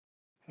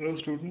Hello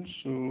students,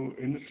 so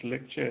in this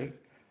lecture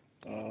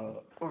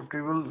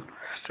we will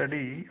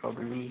study or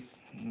we will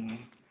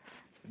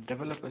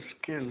develop a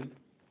skill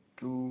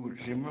to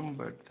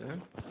remember the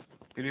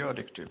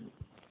periodic table.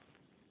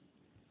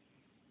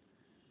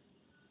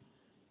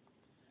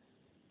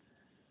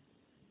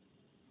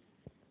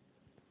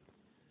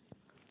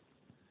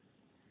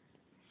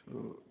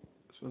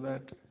 So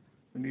that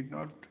we need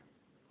not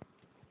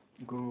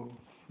go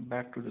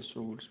back to the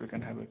source, we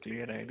can have a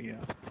clear idea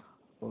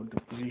about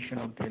the position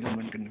of the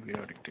element in the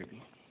periodic table.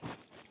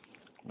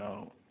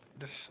 Now,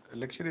 this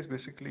lecture is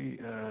basically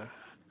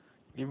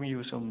giving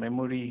you some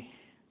memory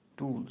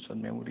tools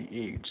and memory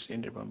aids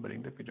in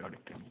remembering the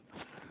periodic table.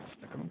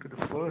 Now, coming to the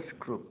first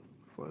group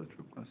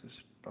consists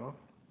of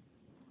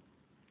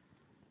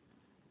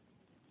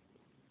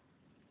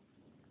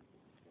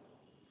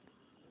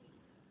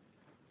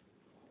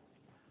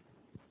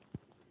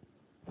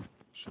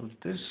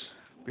this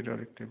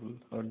periodic table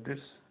or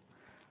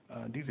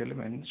these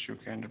elements, you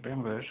can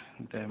remember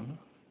them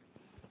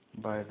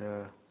by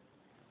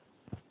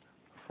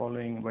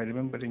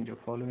remembering the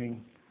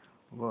following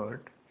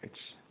word.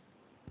 It's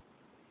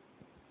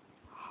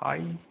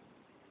high,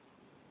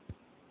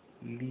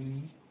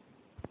 Li,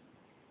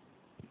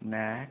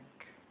 Nac,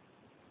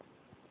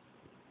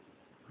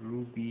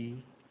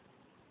 Ruby,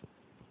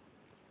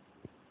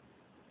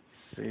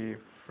 say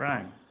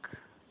Frank.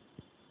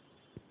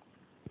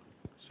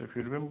 So if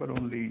you remember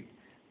only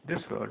this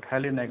word,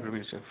 Halley, Nac,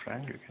 Ruby, say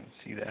Frank, you can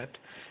see that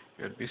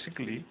you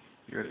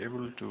are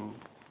able to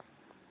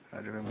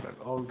remember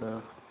all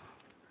the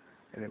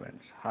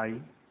elements.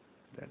 High,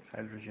 that's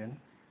hydrogen,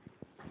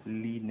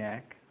 Li,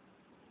 Nac,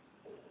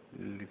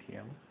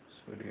 lithium,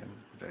 sodium,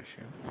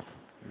 potassium,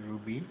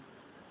 Ruby,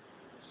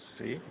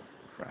 say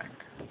Frank.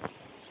 So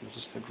this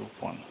is the group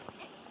 1.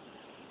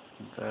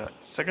 The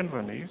second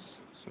one is,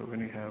 so when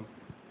you have,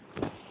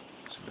 so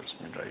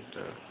let me write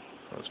the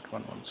first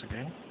one once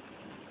again.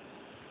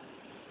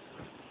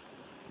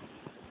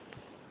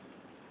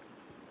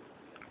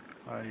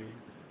 I,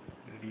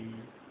 Li,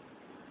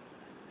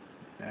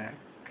 Nac,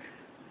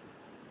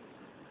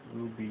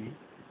 Ruby,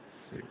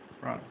 say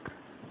Frank.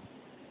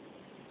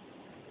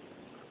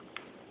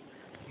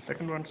 The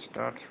second one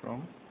starts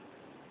from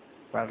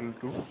parallel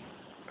to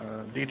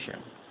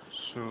lithium.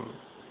 So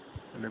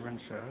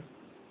elements are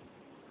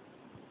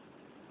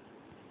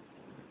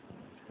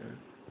here.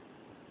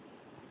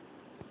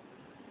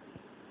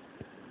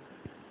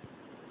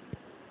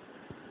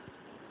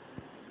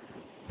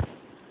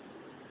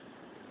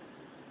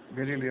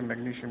 Beryllium,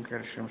 magnesium,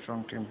 calcium,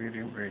 strontium,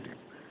 barium, radium.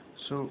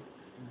 So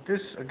this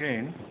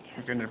again,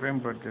 you can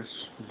remember this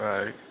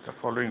by the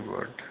following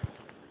word.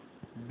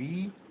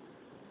 Be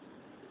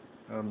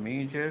a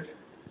major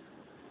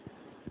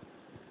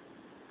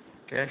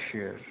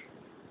cashier,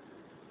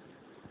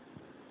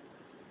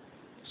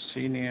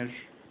 senior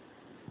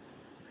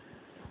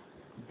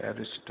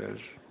barrister,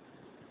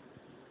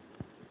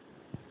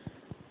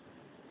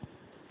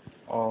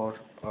 or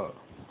a. So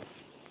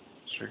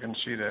you can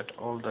see that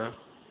all the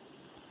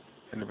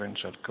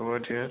elements are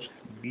covered here.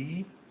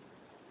 Be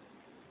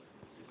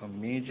a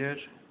major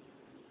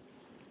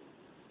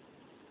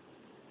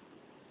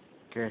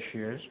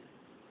cashier,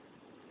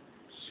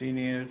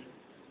 senior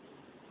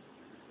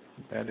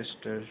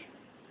barrister,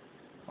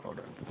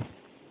 order.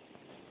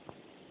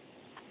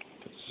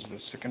 This is the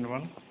second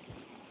one.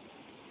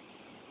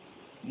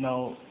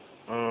 Now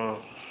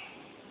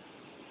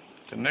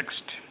the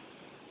next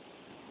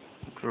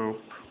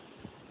group,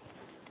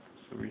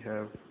 so we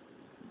have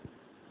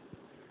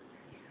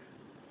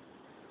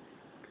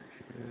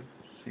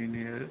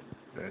senior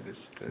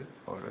barrister,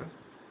 order.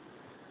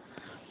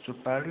 So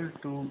parallel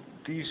to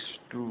these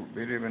two,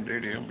 barium and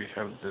radium, we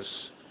have this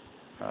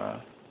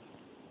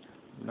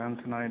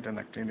lanthanide and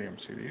actinium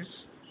series,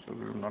 so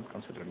we will not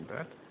consider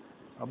that.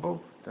 Above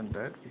than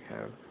that, we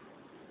have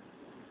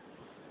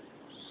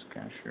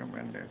scantium,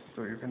 and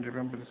so you can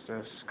remember this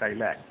as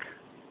Skylac.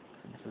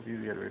 This is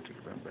easier way to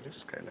remember is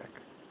Skylac.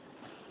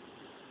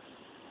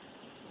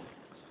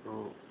 So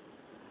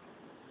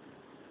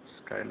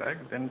Skylac,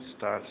 then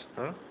starts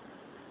the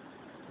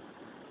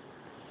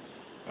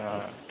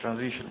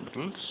transition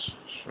metals.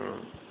 So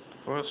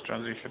the first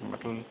transition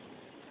metal,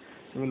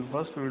 we will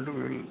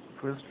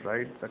first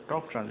write the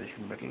top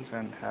transition metals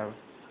and have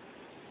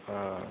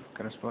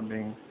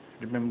corresponding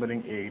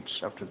remembering aids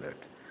after that.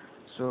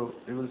 So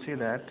we will see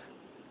that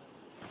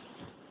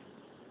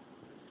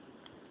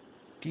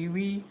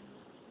TV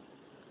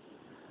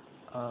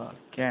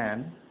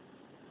can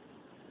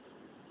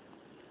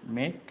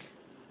make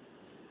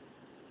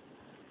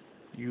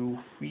you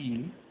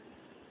feel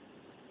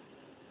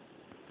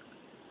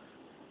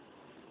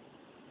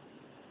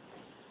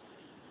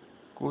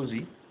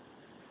cozy,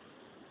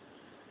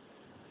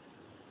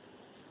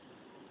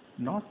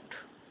 not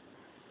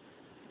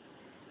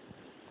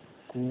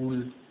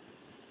cool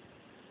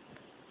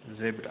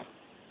zebra.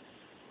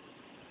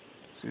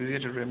 So easier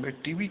to remember.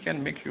 TV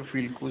can make you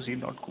feel cozy,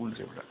 not cool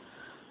zebra.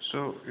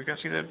 So you can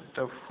see that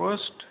the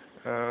first,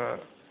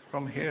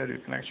 from here you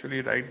can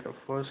actually write the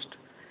first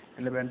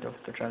element of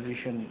the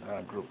transition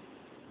group.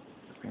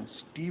 means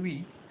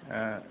TV,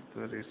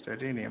 that is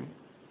titanium.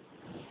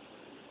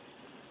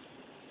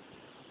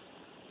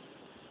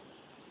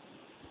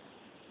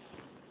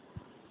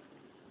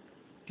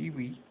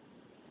 TV,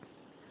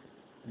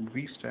 and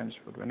V stands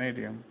for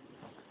vanadium.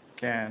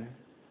 Can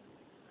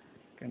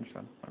stand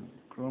for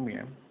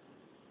chromium.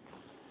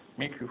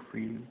 Make you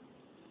feel,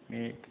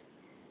 make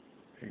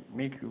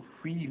you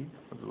feel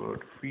for the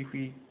word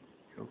Fe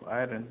of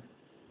iron.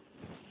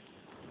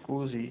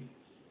 Cozy,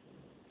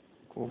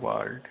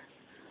 cobalt,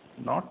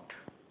 not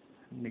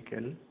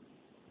nickel.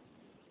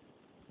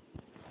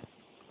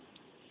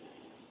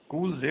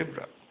 Cool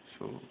zebra,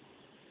 so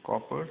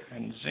copper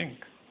and zinc.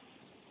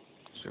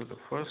 So the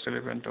first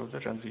element of the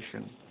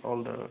transition,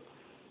 all the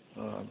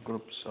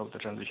groups of the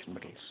transition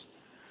metals.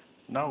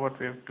 Now what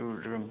we have to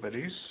remember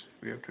is,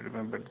 we have to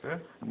remember the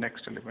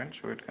next element.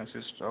 So it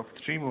consists of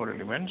 3 more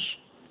elements.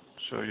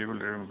 So you will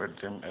remember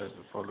them as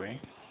the following.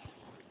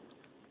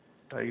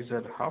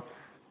 Diazerhuff,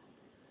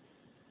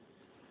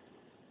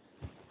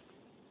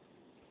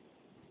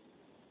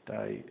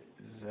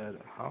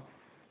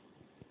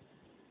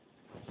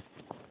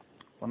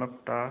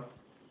 Wanapta,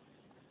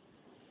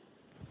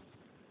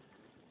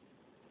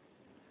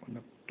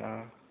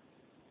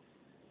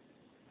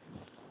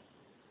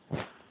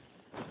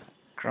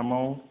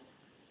 Cramo,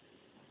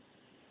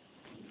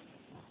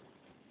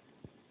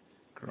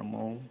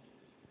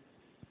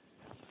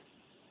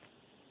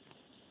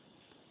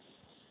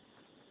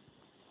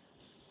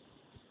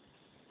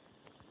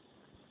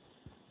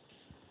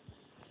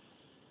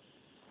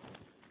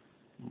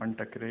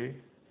 Mantacre,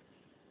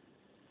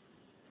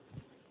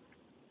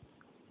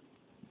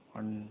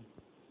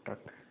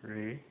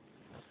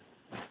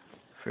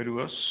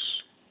 Ferrous,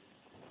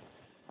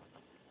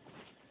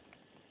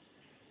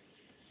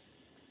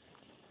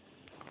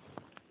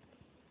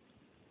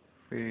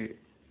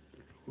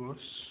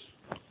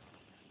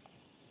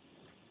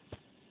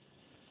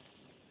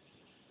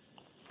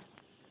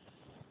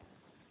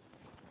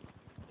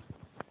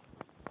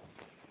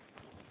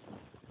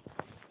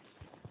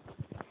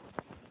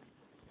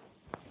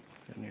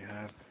 then you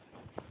have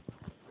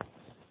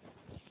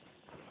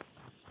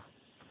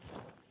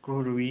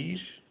Cohruir,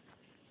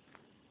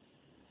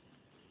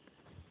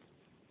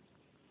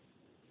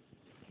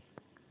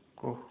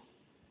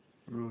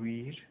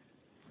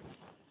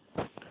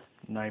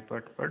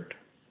 Naipatpat,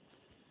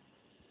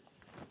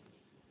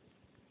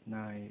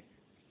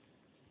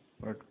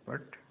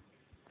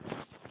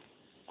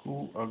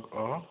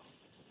 Ku-ag-a,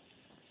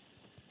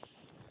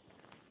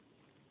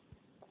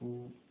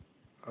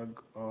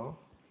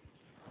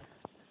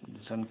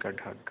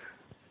 Zankadhag.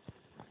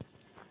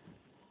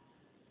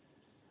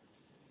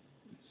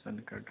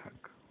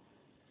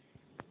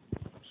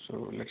 So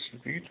let's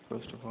repeat.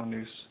 First of all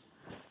is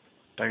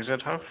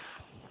Diazerhuff,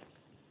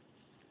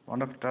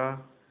 Wanapta,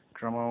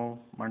 Cramo,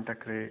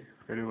 Mantacre,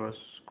 Ferrous,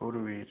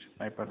 Cohruir,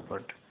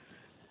 Naipatpat,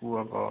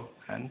 Ku-ag-a,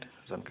 and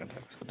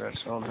Zankadhag. So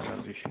that's all the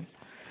transition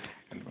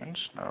elements.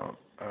 Now,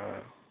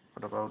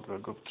 what about the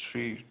group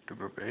 3 to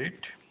group 8?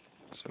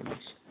 So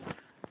let's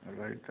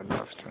write the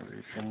last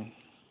transition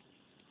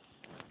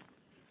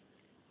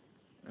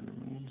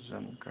element,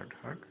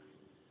 Zankadhag.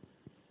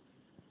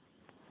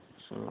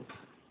 So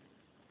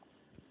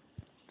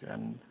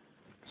then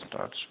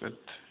starts with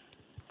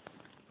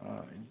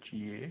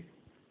Ga.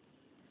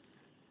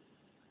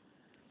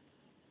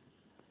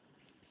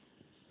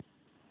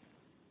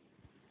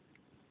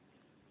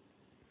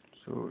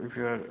 So if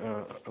you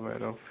are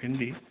aware of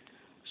Hindi,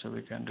 so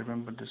we can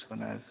remember this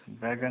one as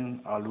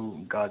Bagan,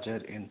 Aloo,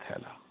 Gajar in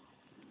Thela.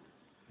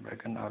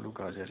 Bagan, Aloo,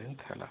 Gajar in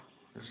Thela.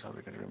 This is how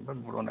we can remember.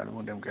 Boron,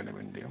 aluminum,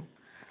 gadolinium,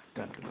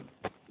 tantalum.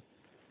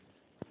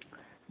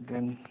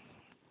 Then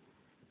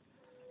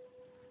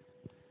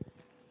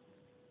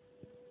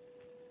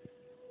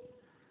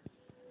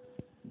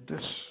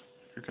this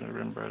you can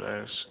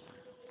remember as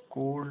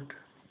cold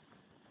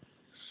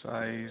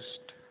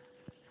sized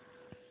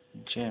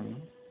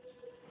gem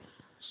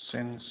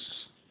since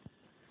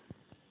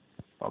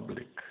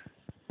public.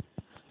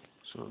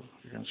 So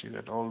you can see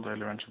that all the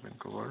elements have been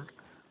covered.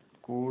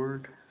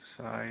 Cold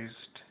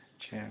sized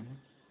gem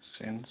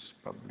since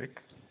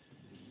public.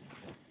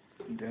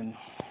 Then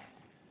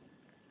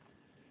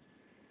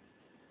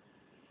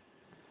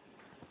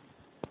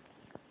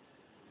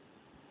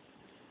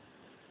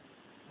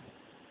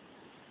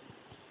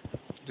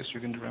this you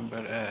can remember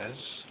as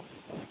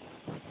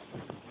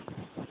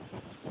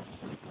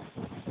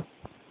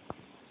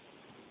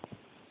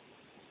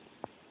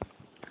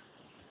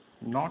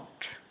not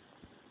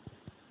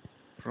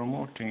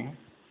promoting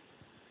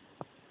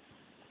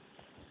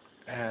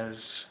as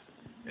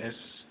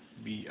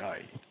SBI.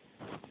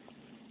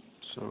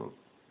 So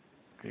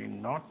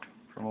not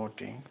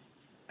promoting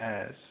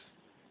as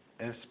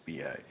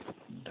SBI.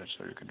 That's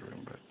how you can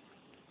remember.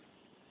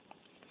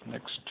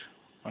 Next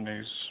one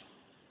is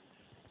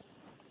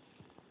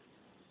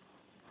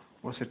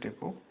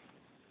Osetepo.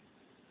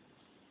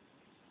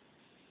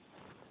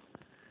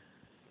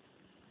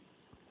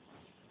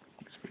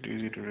 It's pretty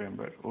easy to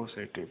remember.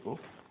 Osetepo.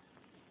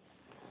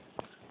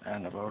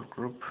 And about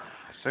group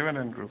 7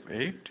 and group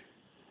 8,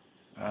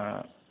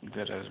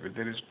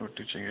 There is no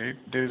teaching aid,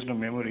 there is no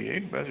memory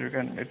aid, but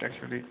it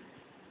actually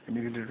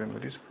immediately remember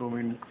this: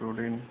 bromine,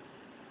 chlorine,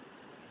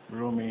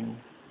 bromine,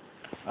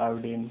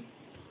 iodine,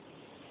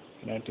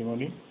 and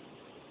antimony,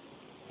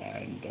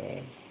 and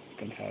you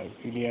can have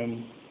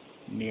helium,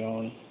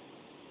 neon,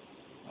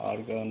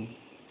 argon,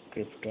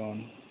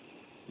 krypton,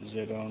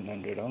 xenon,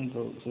 and radon.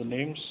 So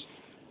names,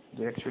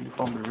 they actually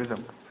form a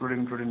rhythm: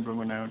 fluorine, chlorine,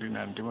 bromine, iodine,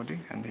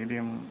 antimony, and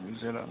helium,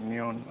 xenon,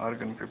 neon,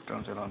 argon,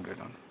 krypton, xenon,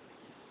 radon.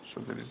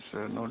 So there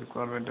is no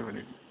requirement of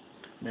any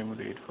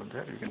memory aid for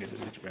that. You can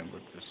easily remember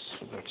this.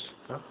 So that's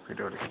the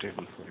periodic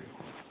table for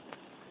you.